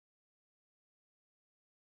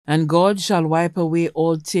And God shall wipe away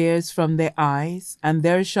all tears from their eyes, and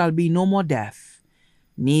there shall be no more death,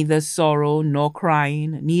 neither sorrow nor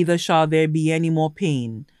crying, neither shall there be any more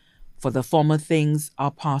pain, for the former things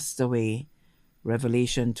are passed away.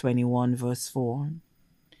 Revelation 21, verse 4.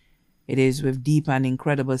 It is with deep and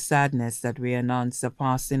incredible sadness that we announce the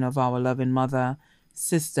passing of our loving mother,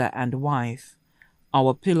 sister, and wife,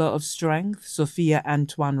 our pillar of strength, Sofia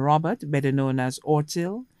Antoine Robert, better known as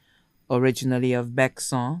Ortil, originally of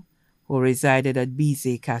Bexon, who resided at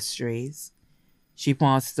Bizet Castres. She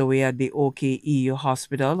passed away at the OKEU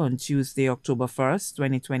Hospital on Tuesday, October 1st,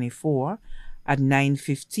 2024, at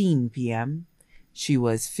 9:15 p.m. She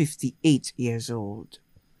was 58 years old.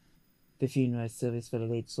 The funeral service for the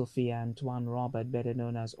late Sofia Antoine Robert, better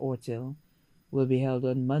known as Ortil, will be held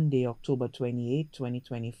on Monday, October 28,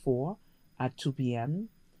 2024, at 2 p.m.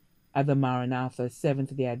 at the Maranatha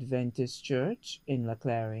Seventh-day Adventist Church in La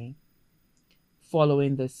Claire.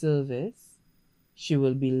 Following the service, she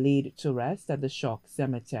will be laid to rest at the Choc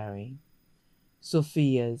Cemetery.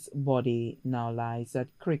 Sophia's body now lies at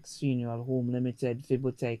Crick's Funeral Home Limited,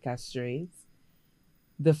 Vibourté Castres.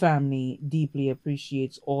 The family deeply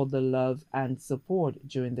appreciates all the love and support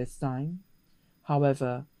during this time.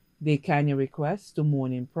 However, they kindly request to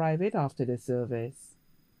mourn in private after the service.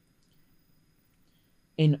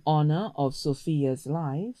 In honor of Sophia's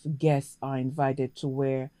life, guests are invited to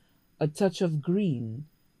wear a touch of green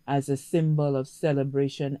as a symbol of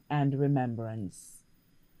celebration and remembrance.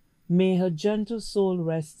 May her gentle soul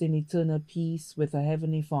rest in eternal peace with her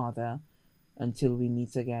Heavenly Father until we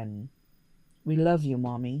meet again. We love you,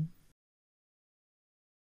 Mommy.